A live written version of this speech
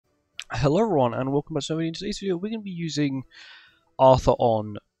Hello everyone and welcome back to another video. In today's video we're going to be using Arthur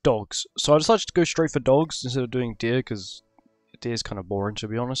on dogs. So I decided to go straight for dogs instead of doing deer because deer is kind of boring to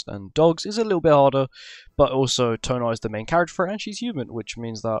be honest, and dogs is a little bit harder, but also Tona is the main character for it and she's human, which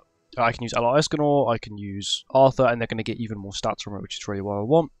means that I can use Ally Escanor, I can use Arthur, and they're going to get even more stats from it, which is really what I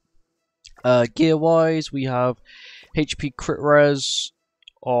want. Gear wise we have HP crit res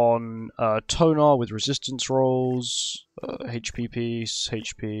on Tonar with resistance rolls, HP piece,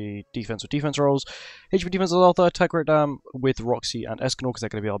 HP defense with defense rolls, HP defense with Arthur, attack rate dam with Roxy and Escanor because they're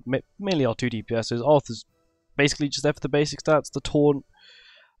going to be mainly our 2 DPSs. Arthur's basically just there for the basic stats, the taunt.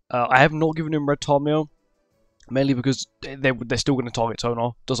 I have not given him Red Tarmio, mainly because they're still going to target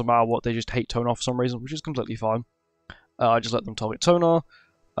Tonar. Doesn't matter what, they just hate Tonar for some reason, which is completely fine. I just let them target Tonar.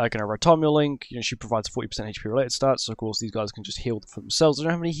 I can have Red Tarmio Link, she provides 40% HP related stats, so of course these guys can just heal for themselves. I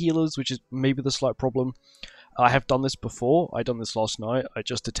don't have any healers, which is maybe the slight problem. I have done this before, I done this last night,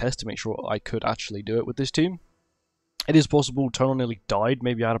 just to test to make sure I could actually do it with this team. It is possible, Tonar nearly died,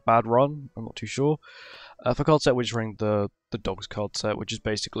 maybe I had a bad run, I'm not too sure. For card set, we're just running the dogs card set, which is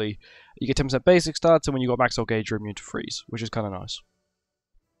basically, you get 10% basic stats, and when you got max out gauge, you're immune to freeze, which is kind of nice.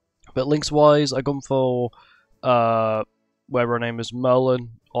 But links wise, I've gone for, whatever her name is, Merlin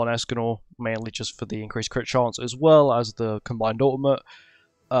on Escanor, mainly just for the increased crit chance, as well as the combined ultimate.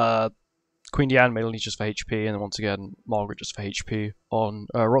 Queen Diane mainly just for HP, and then once again, Margaret just for HP on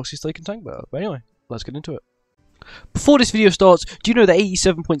Roxy so they can tank better. But anyway, let's get into it. Before this video starts, do you know that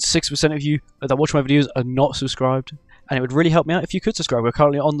 87.6% of you that watch my videos are not subscribed? And it would really help me out if you could subscribe. We're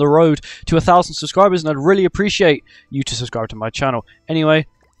currently on the road to 1,000 subscribers, and I'd really appreciate you to subscribe to my channel. Anyway,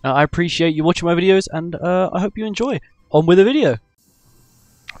 I appreciate you watching my videos, and I hope you enjoy. On with the video.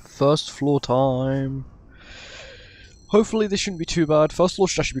 First floor time. Hopefully this shouldn't be too bad. First floor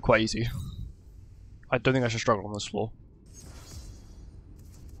should actually be quite easy. I don't think I should struggle on this floor.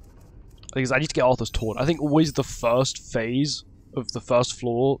 Because I need to get Arthur's taunt. I think always the first phase of the first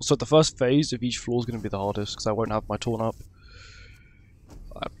floor. So the first phase of each floor is going to be the hardest because I won't have my taunt up.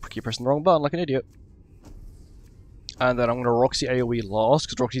 I keep pressing the wrong button like an idiot. And then I'm going to Roxy AoE last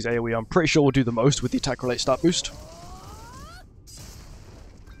because Roxy's AoE I'm pretty sure will do the most with the attack related stat boost.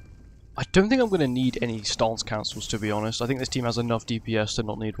 I don't think I'm going to need any stance cancels, to be honest. I think this team has enough DPS to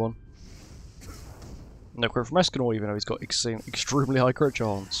not need one. No crit from Escanor, even though he's got extremely high crit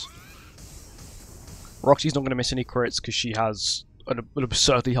chance. Roxy's not going to miss any crits because she has an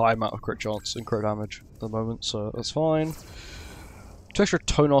absurdly high amount of crit chance and crit damage at the moment, so that's fine. 2 extra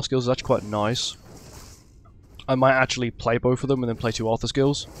Tonar skills is actually quite nice. I might actually play both of them and then play 2 Arthur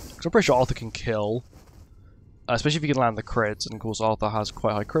skills, because I'm pretty sure Arthur can kill. Especially if you can land the crits, and of course Arthur has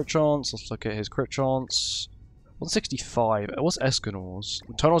quite high crit chance. Let's look at his crit chance. 165. What's Escanor's?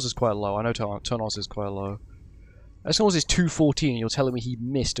 Tonar's is quite low. I know Tonar's is quite low. Escanor's is 214, and you're telling me he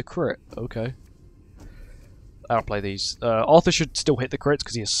missed a crit. Okay. I don't play these. Arthur should still hit the crits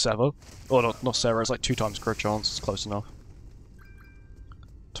because he has Sever. Oh, not Sever, it's like 2 times crit chance. It's close enough.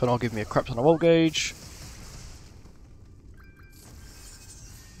 Tonar give me a crap ton of ult gauge.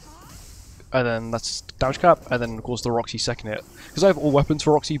 And then that's damage cap, and then of course the Roxy second hit. Because I have all weapons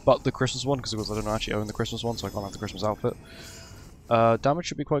for Roxy but the Christmas one, because of course I don't actually own the Christmas one, so I can't have the Christmas outfit. Damage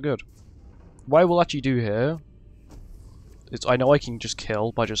should be quite good. What I will actually do here is I know I can just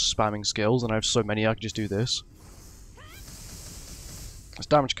kill by just spamming skills, and I have so many I can just do this. That's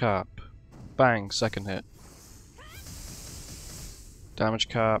damage cap. Bang, second hit. Damage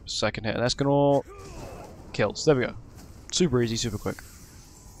cap, second hit, and Escanor kills. There we go. Super easy, super quick.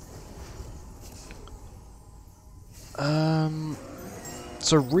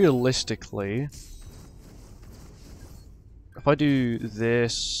 So realistically, if I do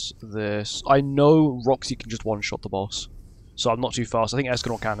this, I know Roxy can just one-shot the boss, so I'm not too fast. I think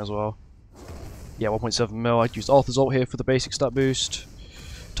Escanor can as well. Yeah, 1.7 mil. I'd use Arthur's ult here for the basic stat boost.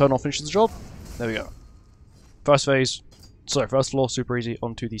 Tonar finishes the job. There we go. First phase, sorry, first floor, super easy.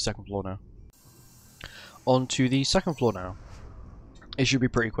 On to the second floor now. On to the second floor now. It should be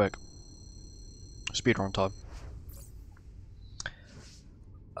pretty quick. Speedrun time.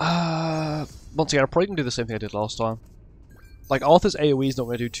 Once again, I'm probably going to do the same thing I did last time. Like, Arthur's AoE is not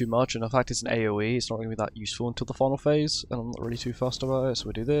going to do too much, and in fact it's an AoE, it's not going to be that useful until the final phase, and I'm not really too fussed about it, so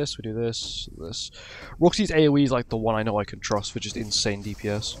we do this, this. Roxy's AoE is like the one I know I can trust for just insane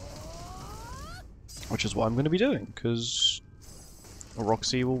DPS. Which is what I'm going to be doing, because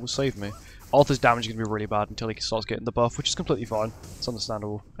Roxy will save me. Arthur's damage is going to be really bad until he starts getting the buff, which is completely fine. It's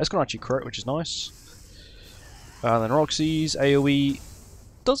understandable. It's going to actually crit, which is nice. And then Roxy's AoE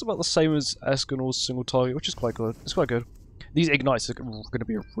does about the same as Escanor's single target, which is quite good. It's quite good. These ignites are going to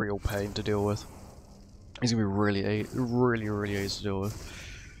be a real pain to deal with. He's going to be really easy to deal with.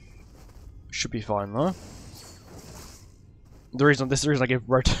 Should be fine though. This is the reason I gave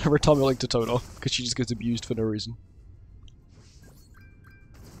Retomio Link to Toner, because she just gets abused for no reason.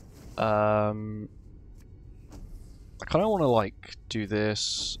 I kind of want to like do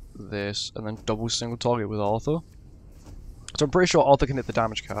this, and then double single target with Arthur. So I'm pretty sure Arthur can hit the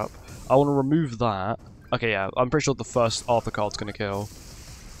damage cap. I want to remove that. Okay, yeah, I'm pretty sure the first Arthur card's going to kill.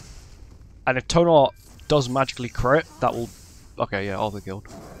 And if Toner does magically crit, that will... Okay, yeah, Arthur killed.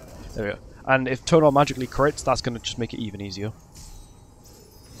 There we go. And if Toner magically crits, that's going to just make it even easier.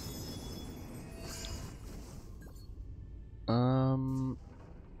 I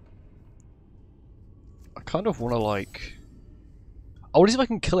kind of want to like... I want to see if I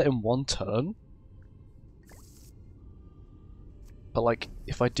can kill it in one turn. But like,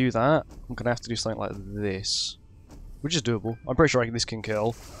 if I do that, I'm going to have to do something like this. Which is doable. I'm pretty sure this can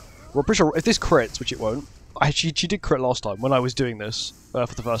kill. We're pretty sure if this crits, which it won't. She did crit last time when I was doing this for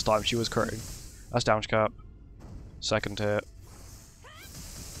the first time. She was critting. That's damage cap. Second hit.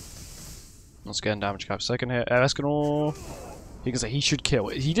 Once again, damage cap. Second hit. Escanor. He can say he should kill.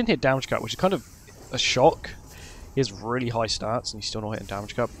 He didn't hit damage cap, which is kind of a shock. He has really high stats and he's still not hitting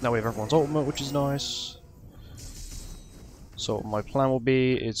damage cap. Now we have everyone's ultimate, which is nice. So what my plan will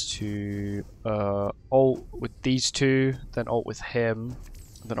be is to ult with these two, then ult with him,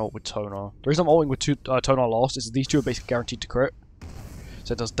 then ult with Toner. The reason I'm ulting with Toner last is these two are basically guaranteed to crit.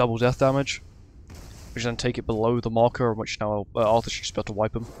 So it does double death damage. Which then take it below the marker, which now Arthur should just be able to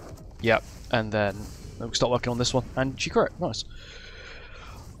wipe him. Yep, and then we'll start working on this one. And she crit, nice.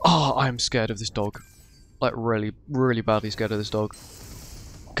 Oh, I am scared of this dog. Like really, really badly scared of this dog.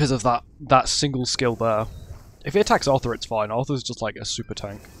 Because of that single skill there. If it attacks Arthur, it's fine. Arthur's just like a super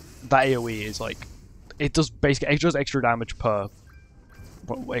tank. That AoE is like... It does basically extra damage per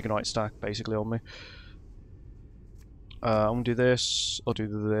Ignite stack, basically, on me. I'm gonna do this, I'll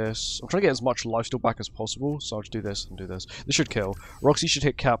do this. I'm trying to get as much lifesteal back as possible, so I'll just do this and do this. This should kill. Roxy should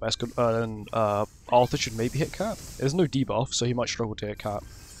hit cap, and Arthur should maybe hit cap. There's no debuff, so he might struggle to hit cap.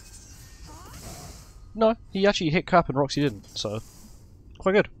 No, he actually hit cap and Roxy didn't, so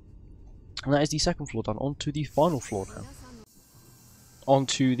quite good. And that is the second floor done. On to the final floor now. On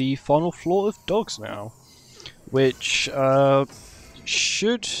to the final floor of dogs now, which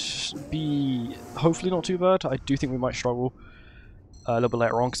should be hopefully not too bad. I do think we might struggle a little bit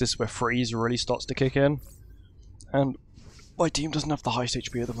later on because this is where freeze really starts to kick in, and my team doesn't have the highest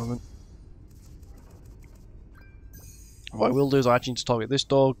HP at the moment. What I will do is I actually need to target this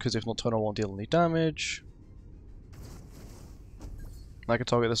dog because if not, Toner won't deal any damage. I can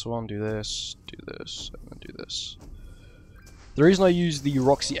target this one, do this, and then do this. The reason I use the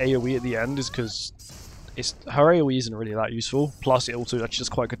Roxy AoE at the end is because her AoE isn't really that useful. Plus, it also actually does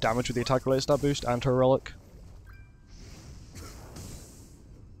quite good damage with the attack related stat boost and her relic.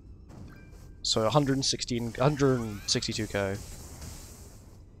 So 162k.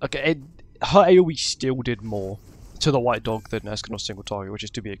 Okay, her AoE still did more to the white dog than Escanor's single target, which is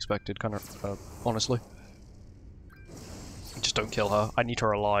to be expected, kind of, honestly. Just don't kill her. I need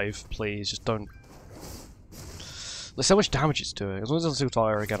her alive, please. Just don't. There's so much damage it's doing. As long as it doesn't single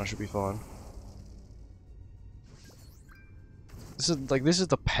target her again, I should be fine. This is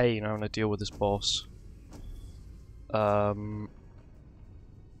the pain I'm gonna deal with this boss. I'm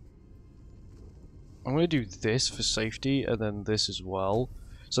gonna do this for safety, and then this as well.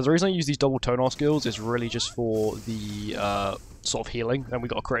 So the reason I use these double Toner skills is really just for the sort of healing, and we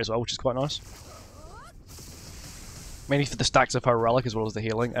got a crit as well, which is quite nice. Mainly for the stacks of her relic as well as the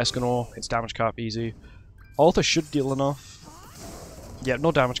healing. Escanor, it's damage cap, easy. Arthur should deal enough. Yeah,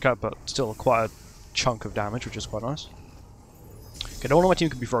 no damage cap, but still quite a chunk of damage, which is quite nice. Okay, no one on my team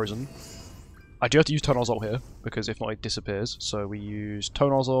can be frozen. I do have to use Toner's ult here, because if not it disappears. So we use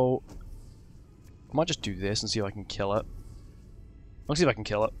Toner's ult. I might just do this and see if I can kill it. I'll see if I can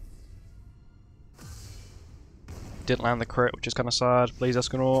kill it. Didn't land the crit, which is kind of sad. Please,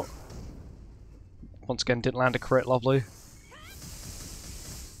 Escanor. Once again, didn't land a crit, lovely.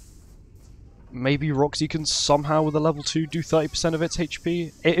 Maybe Roxy can somehow, with a level 2, do 30% of its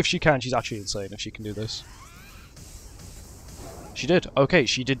HP? If she can, she's actually insane if she can do this. She did. Okay,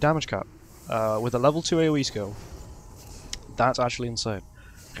 she did damage cap. With a level 2 AoE skill. That's actually insane.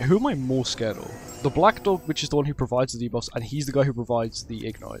 Who am I more scared of? The black dog, which is the one who provides the debuffs, and he's the guy who provides the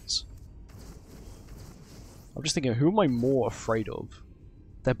ignites. I'm just thinking, who am I more afraid of?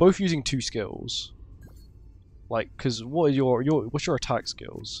 They're both using 2 skills. Like, because what's your attack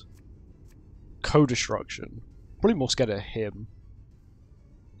skills? Co-destruction. Probably more scared of him.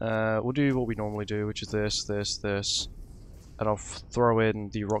 We'll do what we normally do, which is this, this, this. And I'll throw in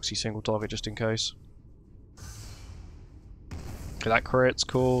the Roxy single target just in case. Okay, that crits,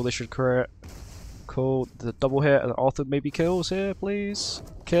 cool, they should crit. Cool, the double hit, and Arthur maybe kills here, please.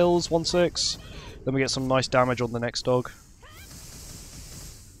 Kills, 1-6. Then we get some nice damage on the next dog.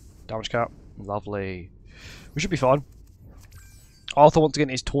 Damage cap, lovely. We should be fine. Arthur, once again,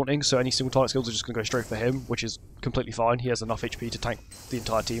 is taunting, so any single target skills are just going to go straight for him, which is completely fine. He has enough HP to tank the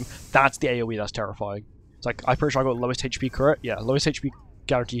entire team. That's the AoE that's terrifying. It's like, I'm pretty sure I got lowest HP crit. Yeah, lowest HP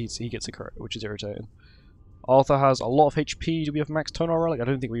guarantees he gets a crit, which is irritating. Arthur has a lot of HP. Do we have max Tonar Relic? I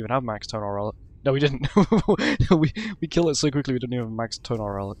don't think we even have max Tonar Relic. No, we didn't. we kill it so quickly we didn't even have max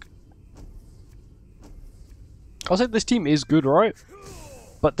Tonar Relic. I'll say this team is good, right?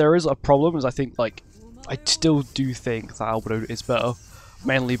 But there is a problem, is I think, like, I still do think that Albedo is better.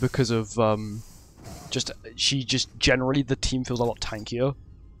 Mainly because of, generally, the team feels a lot tankier.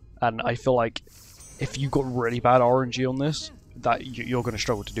 And I feel like if you got really bad RNG on this, that you're going to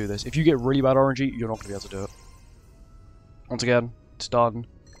struggle to do this. If you get really bad RNG, you're not going to be able to do it. Once again, it's done.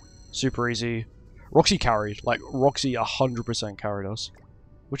 Super easy. Roxy carried. Like, Roxy 100% carried us.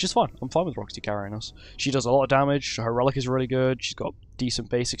 Which is fine. I'm fine with Roxy carrying us. She does a lot of damage. Her relic is really good. She's got decent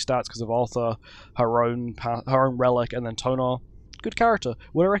basic stats because of Arthur, her own relic, and then Tonar. Good character.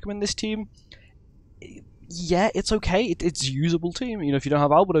 Would I recommend this team? Yeah, it's okay. It's a usable team. You know, if you don't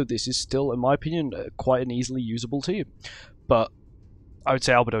have Albedo, this is still, in my opinion, quite an easily usable team. But I would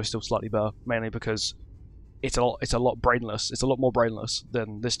say Albedo is still slightly better, mainly because it's a lot brainless. It's a lot more brainless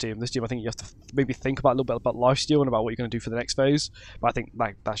than this team. This team, I think you have to maybe think about a little bit about lifesteal and about what you're going to do for the next phase. But I think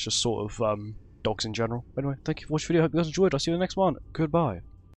that's just sort of dogs in general. Anyway, thank you for watching the video. I hope you guys enjoyed. I'll see you in the next one. Goodbye.